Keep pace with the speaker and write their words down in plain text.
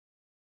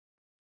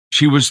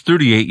She was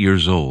 38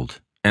 years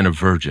old and a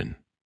virgin.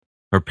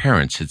 Her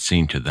parents had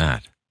seen to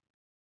that.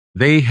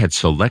 They had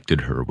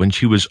selected her when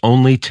she was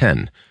only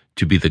 10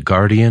 to be the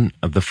guardian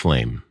of the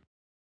flame.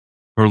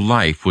 Her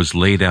life was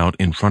laid out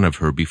in front of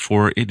her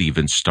before it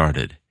even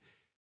started.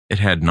 It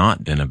had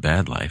not been a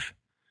bad life.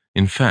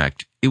 In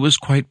fact, it was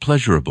quite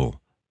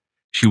pleasurable.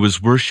 She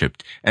was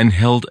worshipped and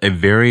held a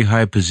very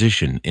high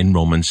position in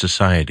Roman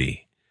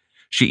society.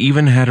 She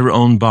even had her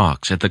own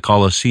box at the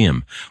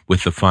Colosseum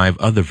with the 5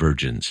 other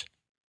virgins.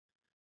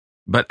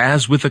 But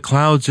as with the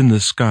clouds in the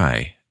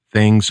sky,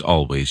 things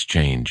always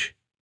change.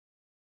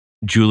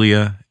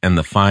 Julia and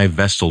the 5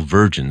 Vestal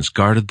virgins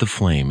guarded the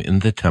flame in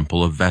the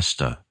temple of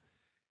Vesta.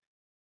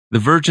 The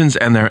virgins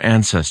and their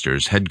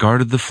ancestors had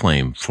guarded the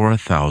flame for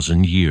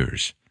 1,000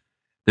 years.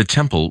 The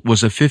temple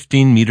was a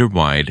 15-meter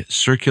wide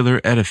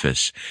circular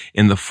edifice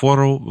in the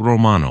Foro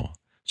Romano,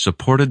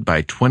 supported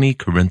by 20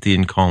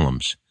 Corinthian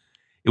columns.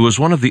 It was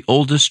one of the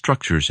oldest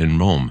structures in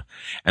Rome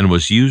and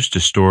was used to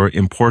store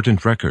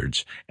important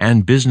records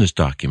and business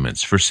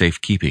documents for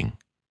safekeeping.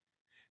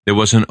 There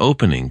was an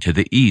opening to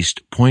the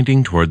east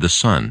pointing toward the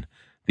sun,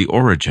 the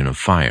origin of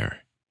fire.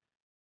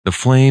 The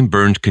flame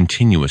burned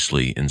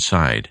continuously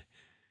inside.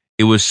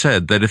 It was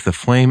said that if the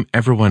flame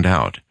ever went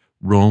out,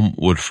 Rome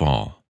would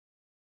fall.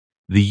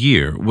 The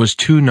year was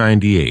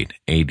 298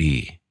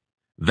 AD.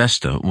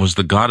 Vesta was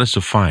the goddess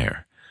of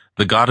fire,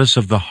 the goddess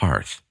of the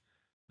hearth,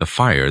 the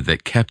fire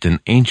that kept an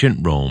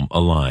ancient Rome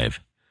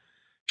alive.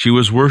 She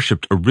was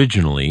worshipped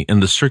originally in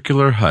the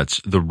circular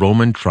huts the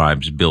Roman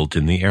tribes built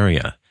in the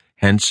area,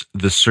 hence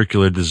the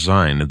circular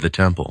design of the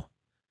temple.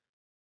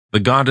 The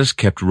goddess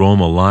kept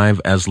Rome alive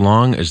as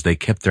long as they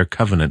kept their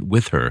covenant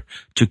with her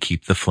to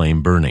keep the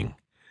flame burning.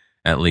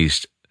 At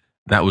least,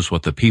 that was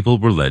what the people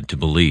were led to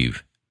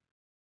believe.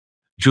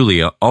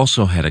 Julia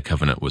also had a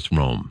covenant with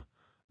Rome,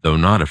 though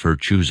not of her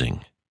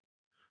choosing.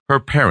 Her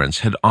parents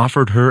had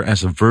offered her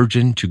as a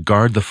virgin to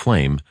guard the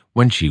flame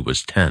when she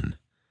was 10.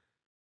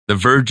 The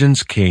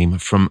virgins came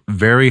from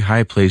very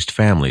high-placed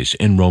families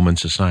in Roman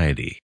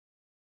society.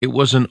 It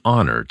was an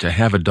honor to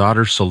have a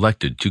daughter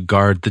selected to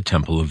guard the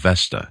Temple of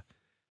Vesta.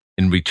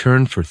 In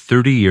return for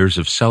 30 years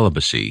of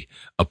celibacy,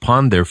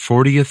 upon their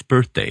 40th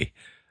birthday,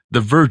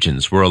 the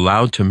virgins were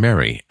allowed to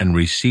marry and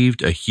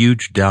received a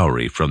huge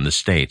dowry from the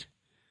state.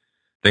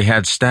 They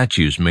had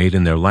statues made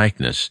in their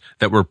likeness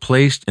that were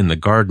placed in the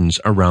gardens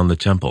around the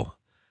temple.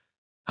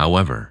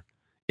 However,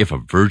 if a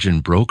virgin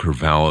broke her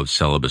vow of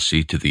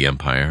celibacy to the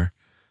empire,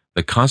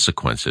 the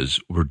consequences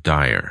were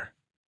dire.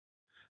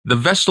 The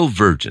Vestal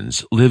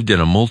virgins lived in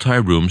a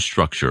multi-room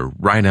structure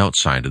right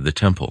outside of the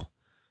temple.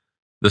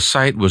 The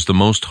site was the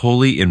most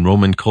holy in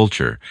Roman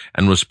culture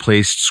and was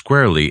placed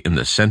squarely in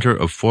the center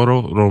of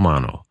Foro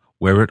Romano,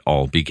 where it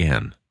all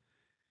began.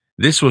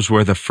 This was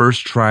where the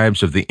first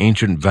tribes of the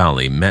ancient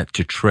valley met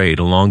to trade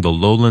along the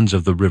lowlands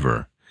of the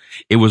river.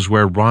 It was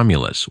where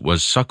Romulus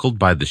was suckled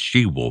by the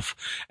she-wolf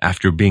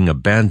after being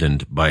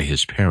abandoned by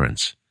his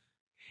parents.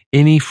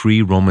 Any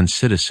free Roman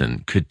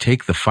citizen could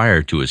take the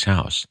fire to his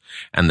house,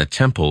 and the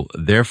temple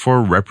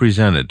therefore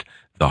represented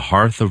the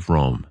hearth of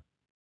Rome.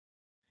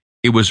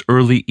 It was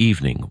early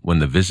evening when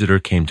the visitor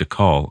came to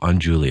call on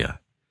Julia.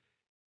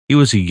 He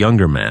was a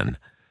younger man,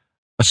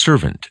 a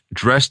servant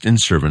dressed in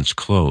servant's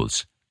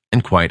clothes,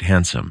 and quite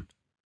handsome.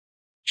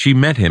 She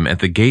met him at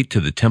the gate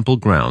to the temple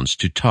grounds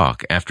to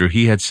talk after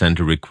he had sent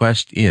a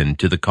request in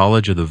to the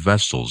College of the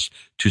Vestals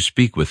to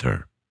speak with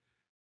her.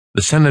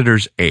 The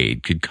senator's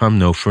aide could come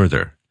no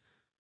further.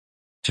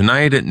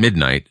 "Tonight at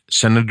midnight,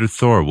 Senator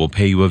Thor will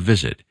pay you a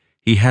visit.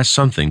 He has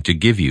something to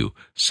give you,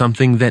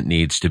 something that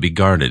needs to be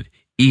guarded,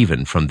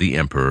 even from the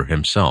emperor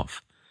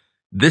himself.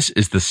 This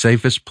is the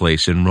safest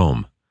place in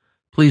Rome.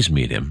 Please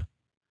meet him."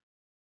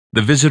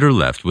 The visitor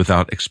left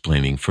without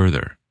explaining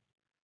further.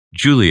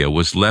 Julia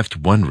was left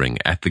wondering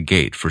at the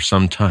gate for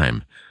some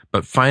time,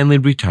 but finally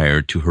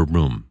retired to her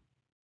room.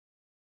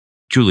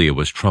 Julia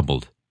was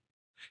troubled.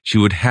 She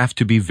would have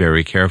to be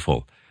very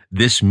careful.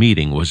 This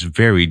meeting was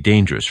very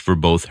dangerous for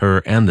both her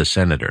and the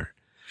senator.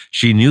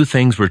 She knew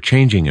things were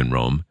changing in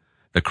Rome.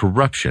 The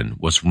corruption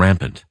was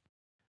rampant.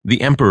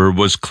 The emperor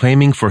was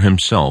claiming for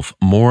himself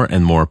more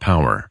and more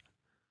power.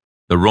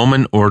 The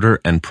Roman order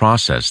and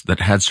process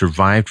that had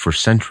survived for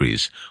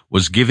centuries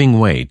was giving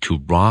way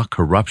to raw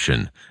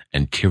corruption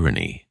and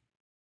tyranny.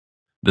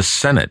 The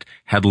Senate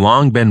had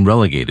long been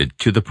relegated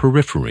to the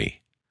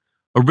periphery.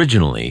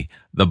 Originally,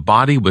 the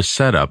body was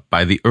set up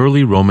by the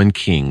early Roman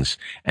kings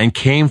and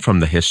came from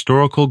the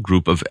historical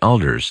group of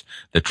elders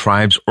the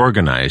tribes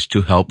organized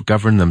to help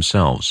govern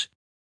themselves.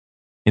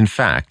 In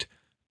fact,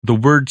 the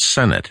word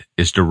Senate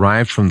is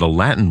derived from the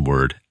Latin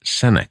word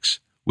senex,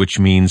 which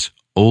means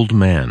old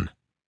man.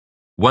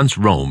 Once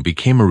Rome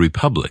became a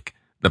republic,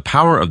 the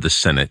power of the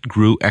Senate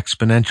grew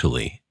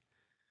exponentially.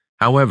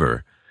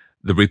 However,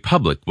 the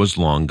republic was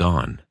long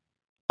gone.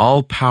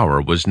 All power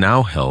was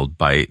now held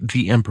by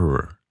the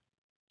emperor.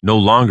 No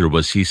longer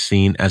was he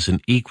seen as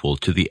an equal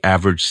to the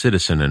average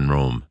citizen in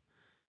Rome.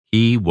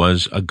 He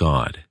was a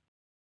god.